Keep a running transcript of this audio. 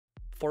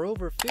For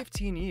over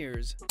 15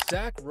 years,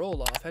 Zach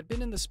Roloff had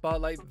been in the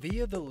spotlight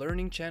via the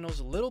Learning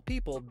Channel's Little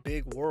People,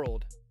 Big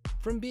World.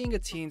 From being a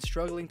teen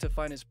struggling to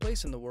find his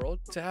place in the world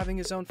to having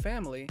his own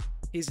family,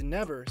 he's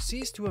never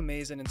ceased to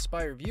amaze and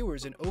inspire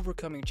viewers in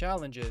overcoming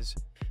challenges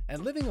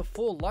and living a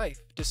full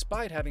life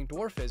despite having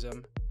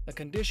dwarfism, a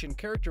condition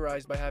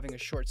characterized by having a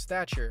short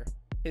stature.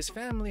 His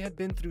family had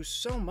been through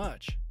so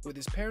much, with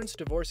his parents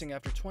divorcing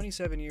after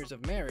 27 years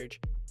of marriage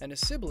and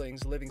his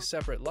siblings living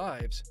separate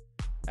lives.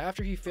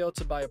 After he failed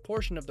to buy a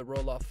portion of the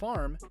Roloff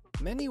farm,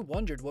 many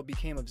wondered what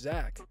became of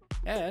Zach,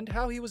 and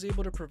how he was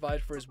able to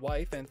provide for his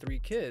wife and 3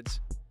 kids.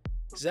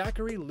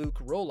 Zachary Luke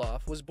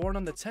Roloff was born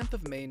on the 10th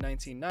of May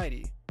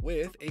 1990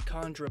 with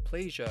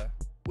achondroplasia,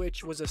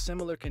 which was a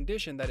similar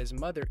condition that his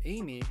mother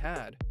Amy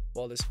had,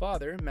 while his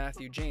father,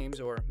 Matthew James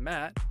or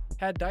Matt,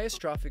 had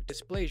dystrophic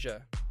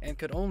dysplasia and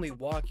could only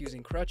walk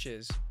using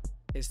crutches.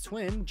 His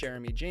twin,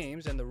 Jeremy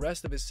James, and the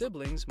rest of his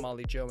siblings,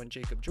 Molly Jo and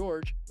Jacob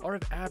George, are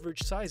of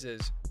average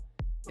sizes.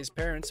 His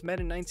parents met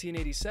in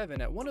 1987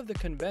 at one of the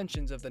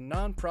conventions of the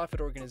non-profit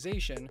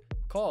organization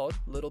called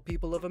Little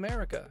People of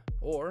America,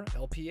 or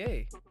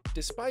LPA.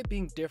 Despite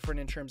being different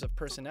in terms of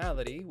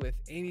personality, with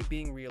Amy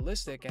being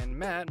realistic and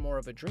Matt more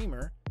of a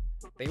dreamer,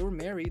 they were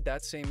married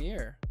that same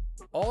year.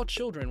 All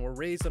children were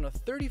raised on a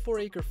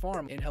 34-acre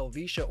farm in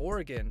Helvetia,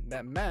 Oregon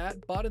that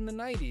Matt bought in the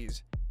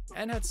 90s,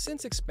 and had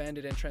since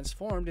expanded and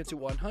transformed into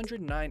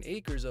 109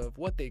 acres of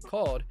what they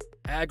called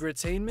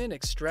Agritainment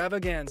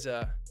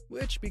Extravaganza,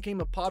 which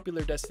became a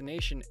popular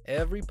destination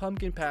every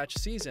pumpkin patch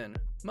season,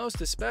 most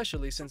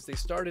especially since they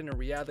starred in a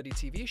reality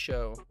TV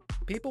show.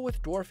 People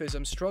with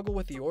dwarfism struggle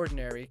with the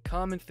ordinary,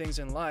 common things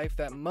in life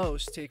that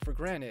most take for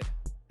granted,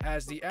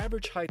 as the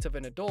average height of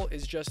an adult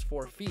is just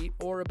 4 feet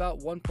or about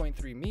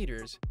 1.3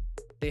 meters.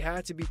 They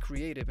had to be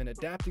creative in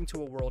adapting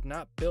to a world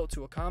not built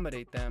to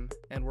accommodate them,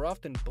 and were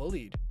often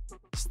bullied,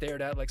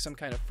 stared at like some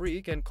kind of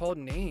freak, and called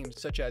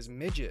names such as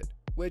midget,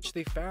 which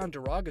they found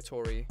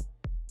derogatory.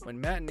 When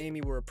Matt and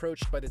Amy were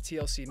approached by the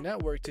TLC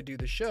network to do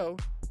the show,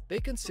 they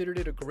considered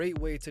it a great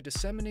way to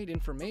disseminate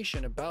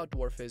information about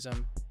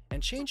dwarfism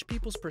and change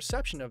people's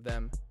perception of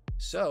them.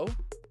 So,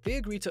 they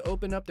agreed to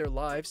open up their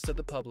lives to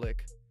the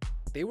public.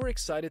 They were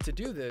excited to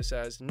do this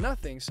as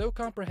nothing so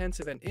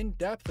comprehensive and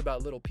in-depth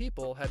about little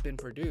people had been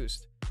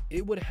produced.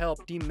 It would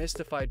help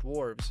demystify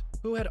dwarves,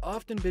 who had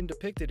often been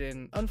depicted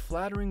in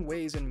unflattering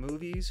ways in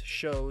movies,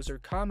 shows, or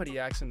comedy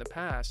acts in the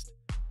past.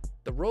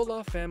 The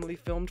Roloff family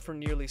filmed for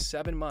nearly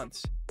 7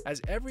 months,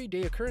 as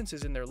everyday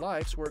occurrences in their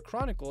lives were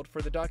chronicled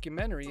for the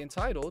documentary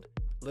entitled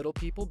Little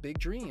People, Big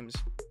Dreams,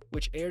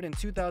 which aired in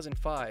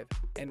 2005,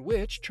 and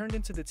which turned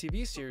into the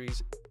TV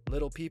series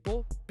Little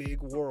People,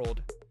 Big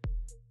World.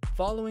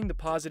 Following the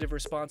positive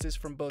responses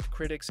from both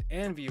critics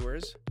and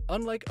viewers,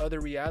 unlike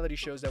other reality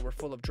shows that were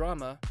full of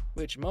drama,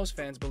 which most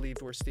fans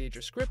believed were staged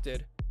or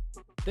scripted,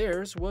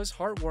 theirs was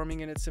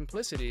heartwarming in its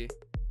simplicity.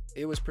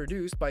 It was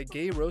produced by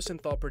Gay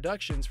Rosenthal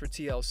Productions for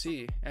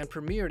TLC and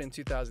premiered in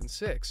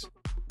 2006.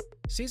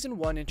 Season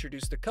 1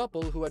 introduced a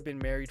couple who had been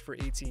married for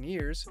 18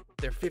 years,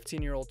 their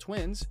 15-year-old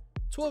twins,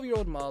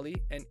 12-year-old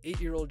Molly, and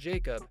 8-year-old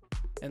Jacob,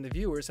 and the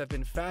viewers have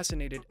been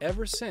fascinated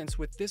ever since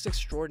with this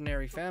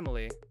extraordinary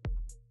family.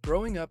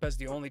 Growing up as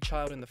the only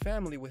child in the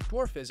family with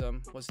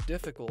dwarfism was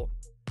difficult,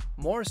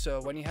 more so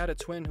when he had a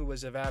twin who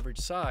was of average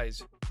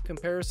size.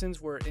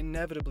 Comparisons were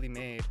inevitably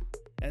made,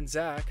 and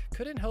Zach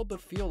couldn't help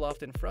but feel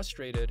often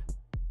frustrated.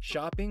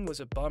 Shopping was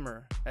a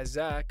bummer, as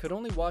Zach could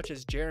only watch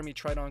as Jeremy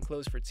tried on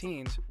clothes for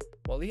teens,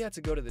 while he had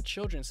to go to the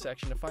children's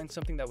section to find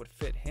something that would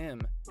fit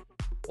him,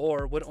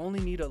 or would only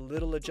need a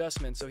little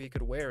adjustment so he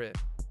could wear it.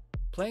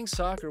 Playing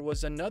soccer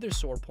was another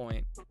sore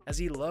point, as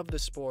he loved the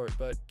sport,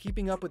 but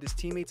keeping up with his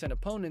teammates and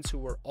opponents who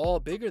were all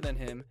bigger than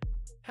him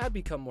had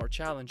become more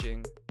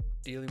challenging.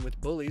 Dealing with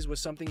bullies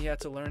was something he had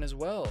to learn as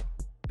well,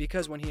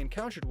 because when he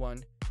encountered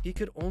one, he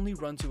could only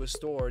run to a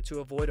store to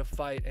avoid a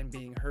fight and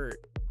being hurt.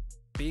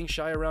 Being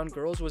shy around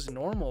girls was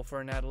normal for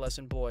an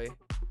adolescent boy.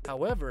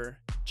 However,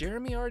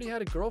 Jeremy already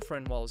had a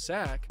girlfriend while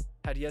Zach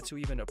had yet to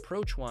even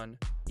approach one,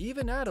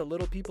 even at a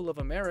Little People of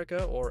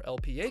America or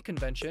LPA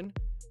convention,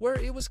 where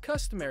it was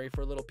customary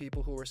for little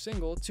people who were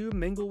single to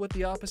mingle with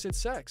the opposite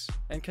sex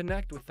and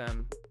connect with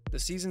them. The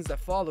seasons that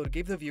followed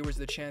gave the viewers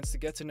the chance to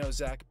get to know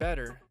Zach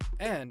better,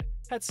 and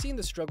had seen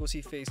the struggles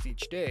he faced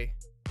each day,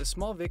 the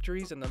small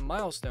victories and the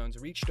milestones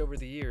reached over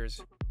the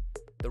years.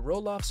 The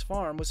Roloff's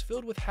farm was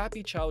filled with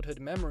happy childhood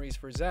memories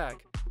for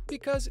Zach,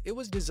 because it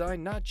was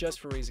designed not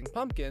just for raising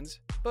pumpkins,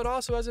 but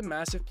also as a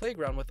massive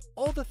playground with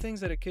all the things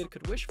that a kid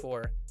could wish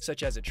for,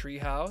 such as a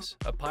treehouse,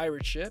 a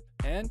pirate ship,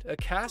 and a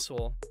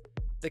castle.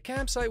 The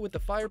campsite with the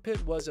fire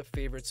pit was a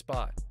favorite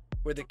spot,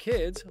 where the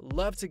kids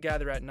loved to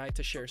gather at night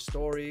to share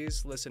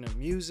stories, listen to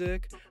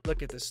music,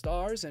 look at the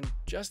stars, and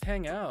just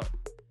hang out.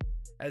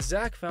 As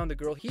Zach found the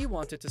girl he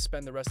wanted to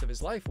spend the rest of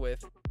his life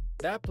with,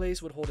 that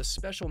place would hold a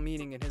special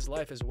meaning in his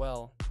life as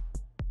well.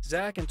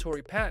 Zach and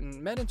Tori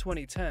Patton met in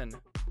 2010,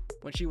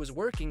 when she was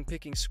working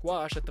picking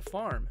squash at the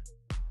farm.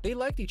 They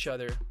liked each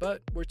other,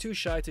 but were too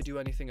shy to do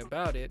anything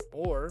about it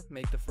or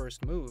make the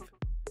first move.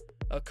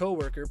 A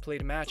coworker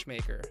played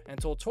matchmaker and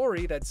told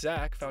Tori that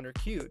Zach found her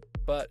cute,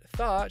 but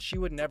thought she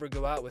would never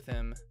go out with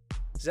him.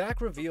 Zach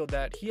revealed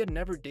that he had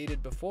never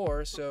dated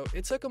before, so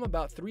it took him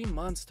about 3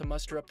 months to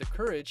muster up the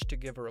courage to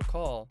give her a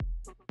call.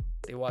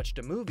 They watched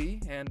a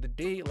movie, and the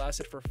date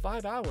lasted for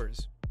 5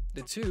 hours.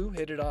 The two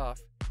hit it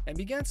off and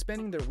began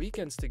spending their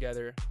weekends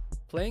together,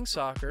 playing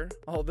soccer,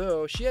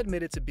 although she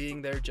admitted to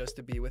being there just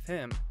to be with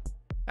him.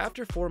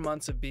 After 4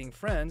 months of being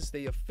friends,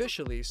 they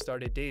officially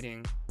started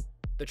dating.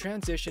 The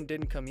transition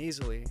didn't come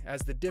easily,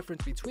 as the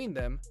difference between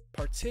them,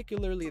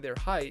 particularly their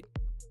height,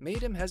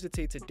 made him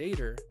hesitate to date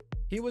her.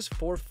 He was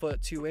 4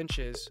 foot 2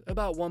 inches,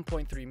 about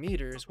 1.3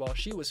 meters, while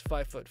she was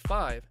 5 foot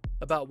 5,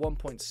 about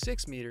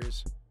 1.6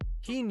 meters.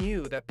 He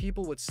knew that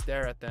people would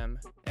stare at them,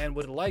 and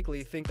would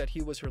likely think that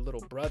he was her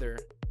little brother.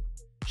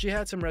 She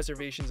had some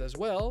reservations as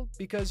well,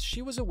 because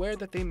she was aware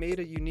that they made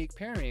a unique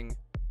pairing,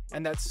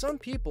 and that some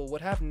people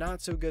would have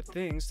not so good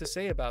things to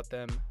say about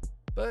them.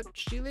 But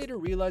she later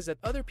realized that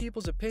other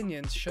people's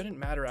opinions shouldn't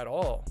matter at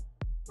all.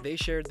 They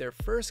shared their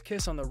first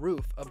kiss on the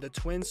roof of the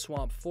Twin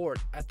Swamp Fort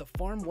at the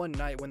farm one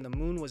night when the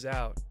moon was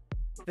out.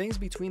 Things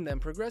between them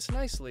progressed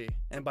nicely,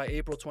 and by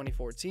April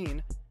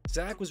 2014,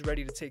 Zach was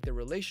ready to take their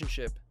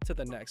relationship to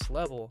the next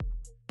level.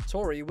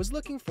 Tori was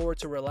looking forward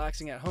to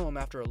relaxing at home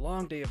after a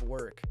long day of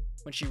work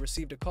when she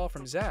received a call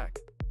from Zach.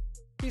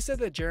 He said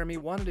that Jeremy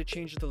wanted to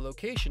change the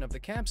location of the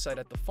campsite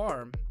at the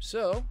farm,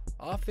 so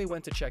off they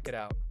went to check it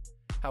out.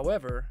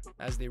 However,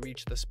 as they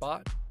reached the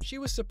spot, she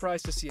was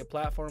surprised to see a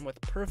platform with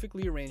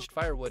perfectly arranged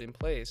firewood in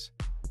place.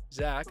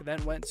 Zach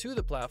then went to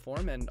the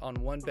platform and, on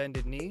one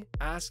bended knee,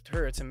 asked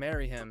her to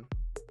marry him.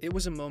 "It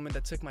was a moment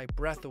that took my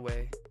breath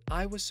away.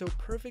 I was so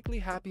perfectly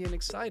happy and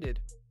excited,"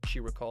 she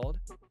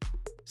recalled.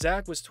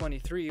 Zach was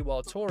 23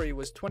 while Tori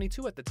was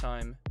 22 at the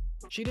time.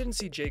 She didn't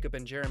see Jacob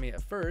and Jeremy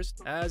at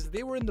first, as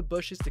they were in the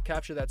bushes to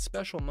capture that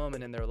special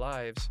moment in their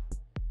lives.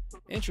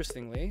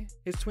 Interestingly,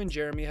 his twin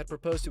Jeremy had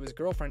proposed to his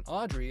girlfriend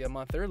Audrey a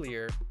month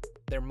earlier.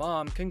 Their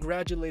mom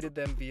congratulated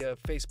them via a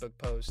Facebook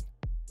post.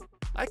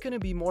 "I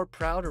couldn't be more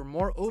proud or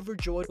more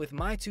overjoyed with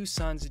my 2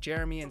 sons,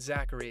 Jeremy and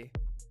Zachary.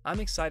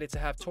 I'm excited to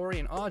have Tori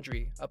and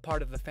Audrey a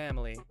part of the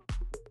family."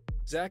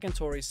 Zach and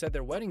Tori said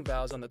their wedding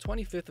vows on the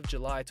 25th of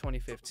July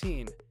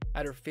 2015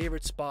 at her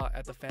favorite spot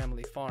at the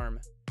family farm,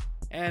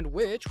 and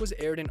which was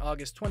aired in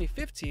August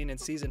 2015 in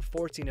season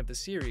 14 of the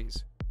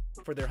series.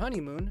 For their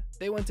honeymoon,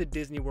 they went to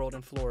Disney World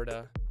in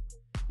Florida.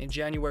 In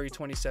January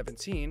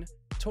 2017,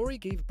 Tori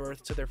gave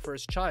birth to their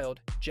first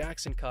child,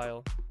 Jackson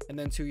Kyle, and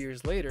then 2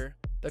 years later,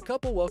 the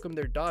couple welcomed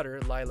their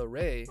daughter, Lila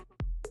Ray.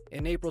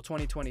 In April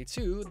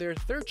 2022, their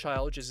third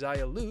child,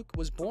 Josiah Luke,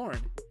 was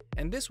born,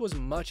 and this was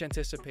much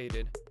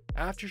anticipated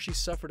after she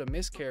suffered a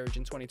miscarriage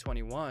in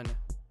 2021.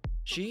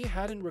 She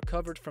hadn't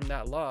recovered from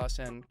that loss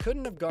and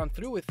couldn't have gone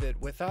through with it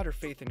without her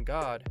faith in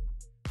God,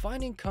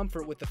 finding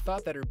comfort with the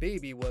thought that her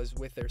baby was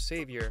with their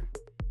Savior,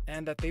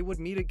 and that they would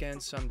meet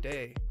again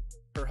someday.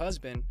 Her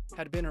husband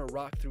had been her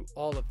rock through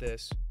all of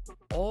this.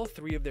 All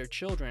 3 of their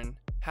children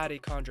had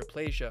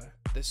achondroplasia,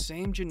 the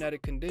same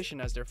genetic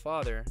condition as their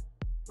father.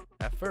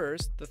 At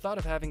first, the thought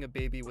of having a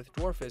baby with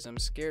dwarfism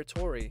scared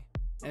Tori,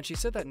 and she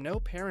said that no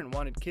parent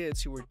wanted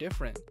kids who were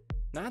different,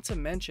 not to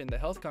mention the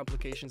health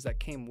complications that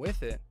came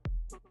with it.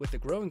 With the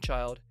growing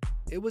child,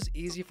 it was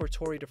easy for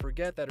Tori to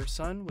forget that her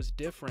son was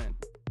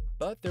different.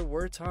 But there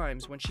were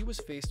times when she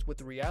was faced with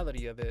the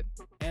reality of it,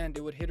 and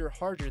it would hit her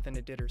harder than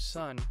it did her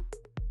son.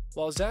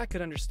 While Zach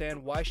could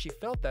understand why she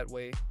felt that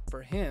way,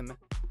 for him,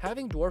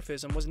 having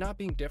dwarfism was not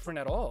being different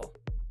at all,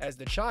 as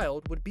the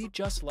child would be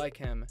just like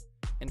him.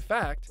 In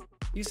fact,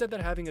 he said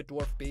that having a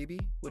dwarf baby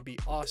would be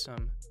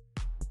awesome.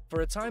 For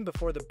a time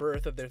before the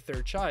birth of their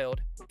third child,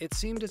 it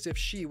seemed as if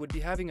she would be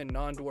having a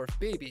non-dwarf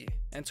baby,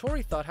 and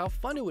Tori thought how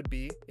fun it would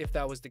be if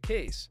that was the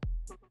case.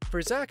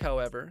 For Zach,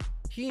 however,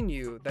 he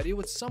knew that it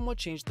would somewhat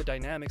change the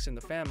dynamics in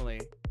the family.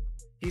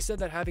 He said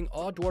that having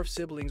all dwarf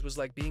siblings was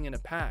like being in a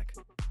pack,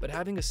 but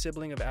having a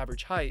sibling of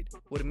average height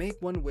would make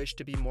one wish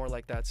to be more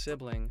like that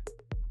sibling.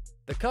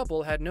 The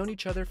couple had known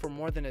each other for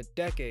more than a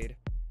decade,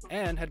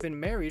 and had been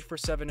married for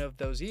 7 of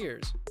those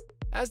years.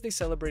 As they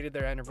celebrated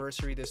their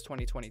anniversary this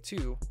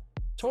 2022,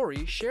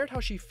 Tori shared how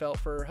she felt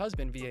for her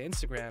husband via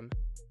Instagram.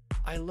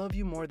 "I love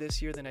you more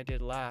this year than I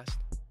did last,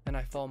 and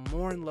I fall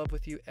more in love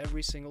with you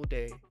every single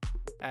day."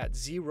 At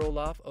Zach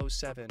Roloff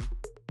 07.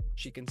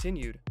 She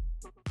continued,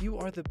 "You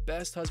are the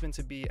best husband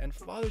to be and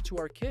father to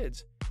our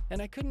kids,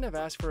 and I couldn't have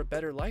asked for a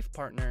better life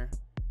partner."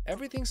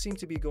 Everything seemed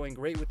to be going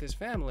great with his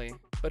family,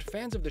 but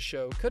fans of the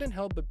show couldn't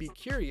help but be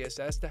curious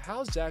as to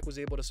how Zach was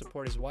able to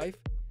support his wife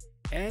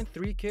and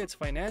 3 kids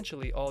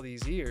financially all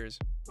these years.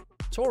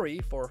 Tori,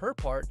 for her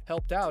part,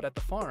 helped out at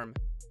the farm.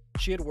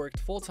 She had worked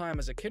full-time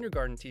as a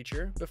kindergarten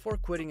teacher before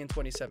quitting in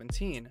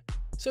 2017,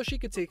 so she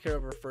could take care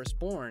of her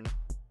firstborn.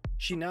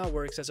 She now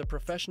works as a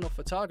professional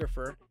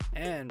photographer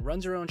and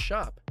runs her own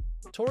shop,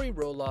 Tori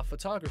Roloff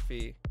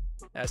Photography.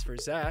 As for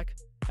Zach,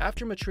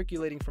 After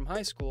matriculating from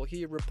high school,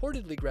 he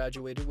reportedly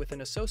graduated with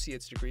an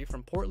associate's degree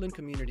from Portland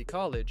Community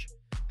College.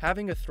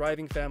 Having a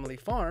thriving family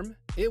farm,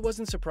 it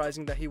wasn't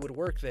surprising that he would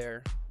work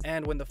there.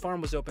 And when the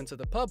farm was open to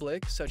the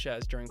public, such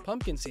as during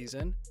pumpkin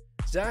season,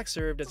 Zach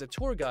served as a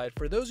tour guide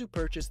for those who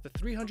purchased the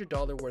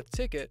 $300 worth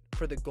ticket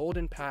for the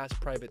Golden Pass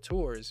private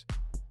tours.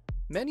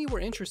 Many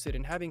were interested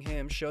in having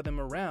him show them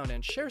around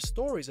and share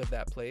stories of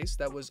that place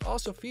that was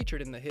also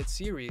featured in the hit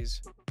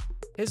series.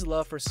 His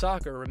love for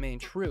soccer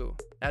remained true,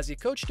 as he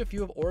coached a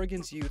few of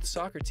Oregon's youth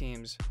soccer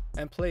teams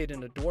and played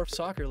in a dwarf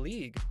soccer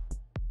league.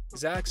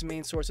 Zach's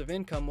main source of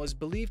income was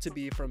believed to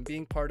be from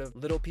being part of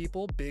Little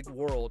People, Big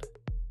World,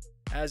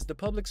 as the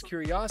public's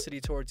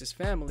curiosity towards his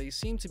family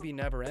seemed to be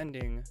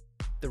never-ending.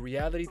 The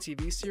reality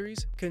TV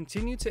series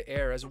continued to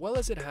air as well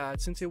as it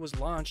had since it was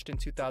launched in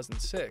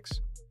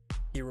 2006.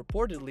 He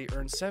reportedly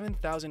earned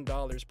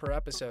 $7,000 per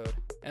episode,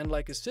 and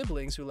like his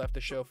siblings who left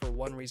the show for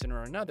one reason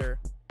or another,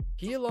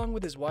 he, along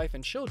with his wife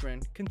and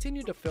children,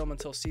 continued to film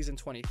until season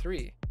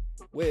 23,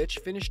 which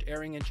finished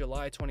airing in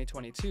July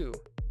 2022.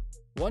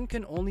 One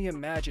can only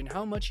imagine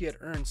how much he had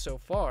earned so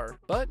far,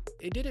 but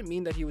it didn't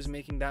mean that he was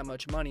making that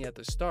much money at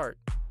the start.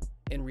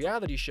 In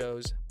reality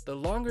shows, the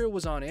longer it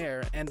was on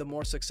air and the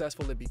more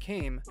successful it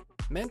became,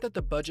 meant that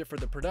the budget for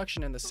the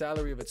production and the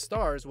salary of its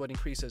stars would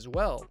increase as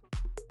well.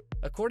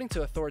 According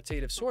to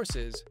authoritative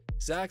sources,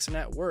 Zach's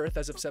net worth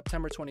as of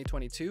September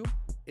 2022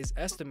 is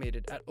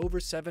estimated at over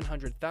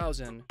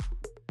 $700,000.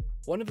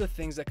 One of the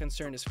things that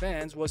concerned his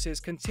fans was his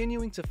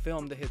continuing to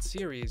film the hit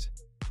series,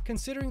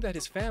 considering that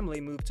his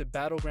family moved to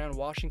Battleground,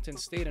 Washington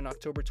State in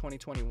October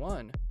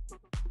 2021.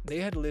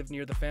 They had lived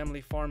near the family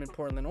farm in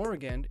Portland,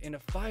 Oregon in a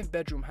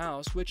 5-bedroom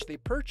house which they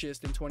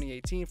purchased in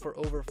 2018 for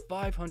over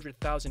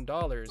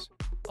 $500,000.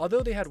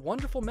 Although they had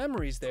wonderful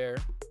memories there,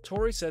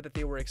 Tori said that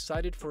they were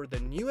excited for the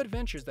new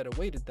adventures that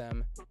awaited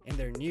them in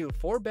their new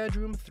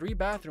 4-bedroom,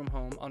 3-bathroom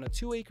home on a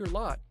 2-acre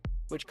lot,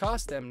 which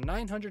cost them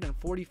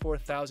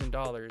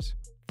 $944,000.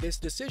 This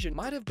decision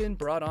might have been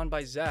brought on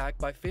by Zach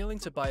by failing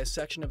to buy a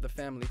section of the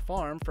family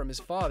farm from his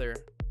father.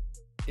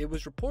 It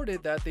was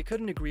reported that they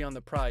couldn't agree on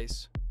the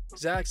price.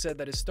 Zach said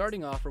that his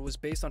starting offer was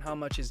based on how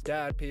much his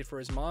dad paid for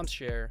his mom's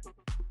share.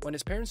 When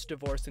his parents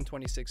divorced in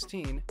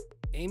 2016,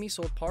 Amy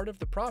sold part of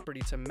the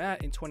property to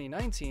Matt in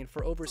 2019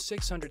 for over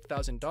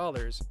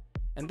 $600,000,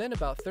 and then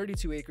about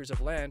 32 acres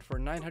of land for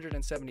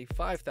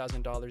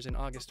 $975,000 in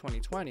August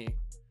 2020.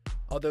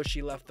 Although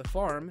she left the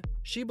farm,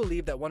 she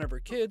believed that one of her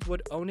kids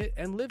would own it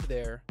and live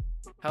there.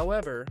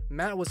 However,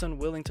 Matt was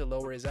unwilling to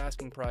lower his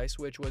asking price,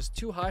 which was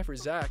too high for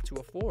Zach to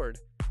afford.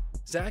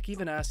 Zach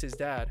even asked his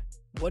dad,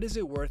 "What is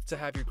it worth to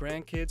have your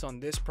grandkids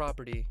on this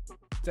property?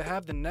 To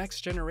have the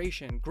next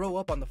generation grow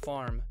up on the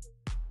farm?"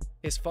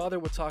 His father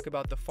would talk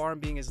about the farm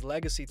being his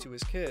legacy to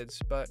his kids,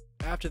 but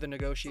after the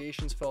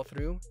negotiations fell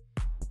through,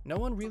 no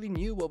one really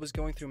knew what was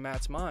going through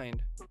Matt's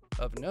mind.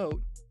 Of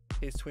note,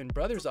 his twin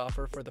brother's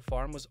offer for the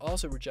farm was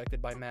also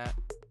rejected by Matt.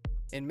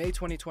 In May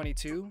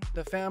 2022,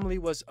 the family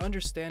was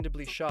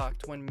understandably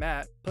shocked when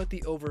Matt put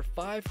the over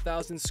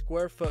 5,000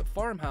 square foot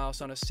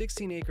farmhouse on a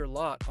 16-acre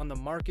lot on the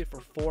market for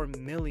 $4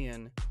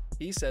 million.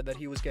 He said that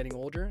he was getting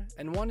older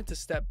and wanted to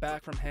step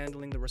back from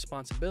handling the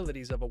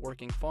responsibilities of a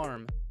working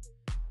farm.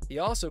 He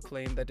also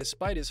claimed that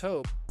despite his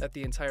hope that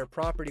the entire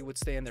property would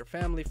stay in their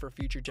family for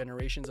future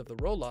generations of the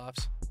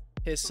Roloffs,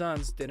 his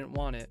sons didn't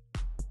want it.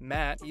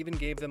 Matt even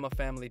gave them a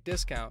family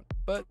discount,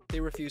 but they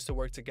refused to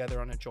work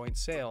together on a joint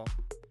sale.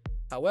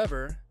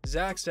 However,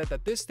 Zach said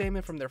that this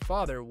statement from their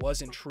father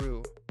wasn't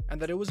true,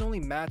 and that it was only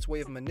Matt's way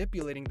of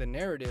manipulating the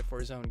narrative for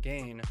his own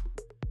gain.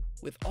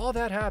 With all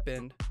that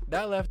happened,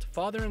 that left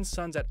father and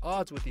sons at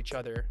odds with each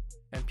other,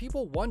 and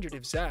people wondered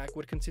if Zach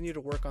would continue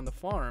to work on the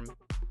farm.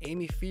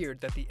 Amy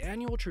feared that the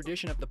annual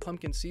tradition of the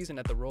pumpkin season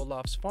at the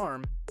Roloff's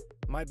farm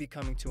might be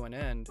coming to an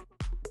end.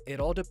 It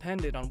all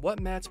depended on what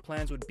Matt's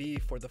plans would be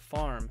for the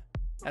farm,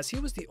 as he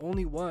was the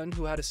only one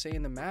who had a say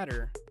in the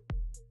matter.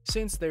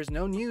 Since there's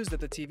no news that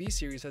the TV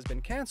series has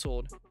been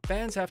cancelled,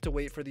 fans have to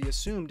wait for the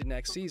assumed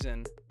next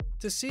season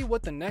to see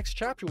what the next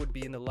chapter would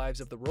be in the lives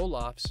of the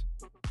Roloffs.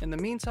 In the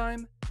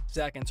meantime,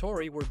 Zach and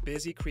Tori were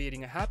busy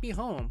creating a happy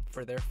home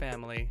for their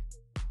family.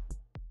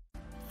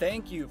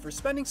 Thank you for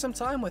spending some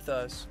time with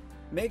us.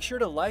 Make sure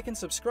to like and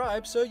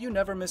subscribe so you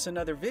never miss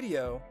another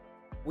video.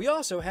 We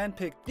also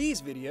handpicked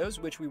these videos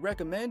which we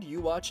recommend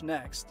you watch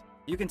next.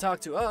 You can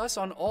talk to us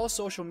on all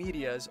social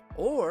medias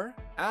or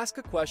ask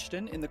a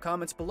question in the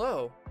comments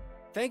below.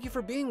 Thank you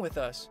for being with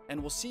us, and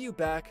we'll see you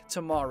back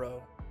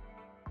tomorrow.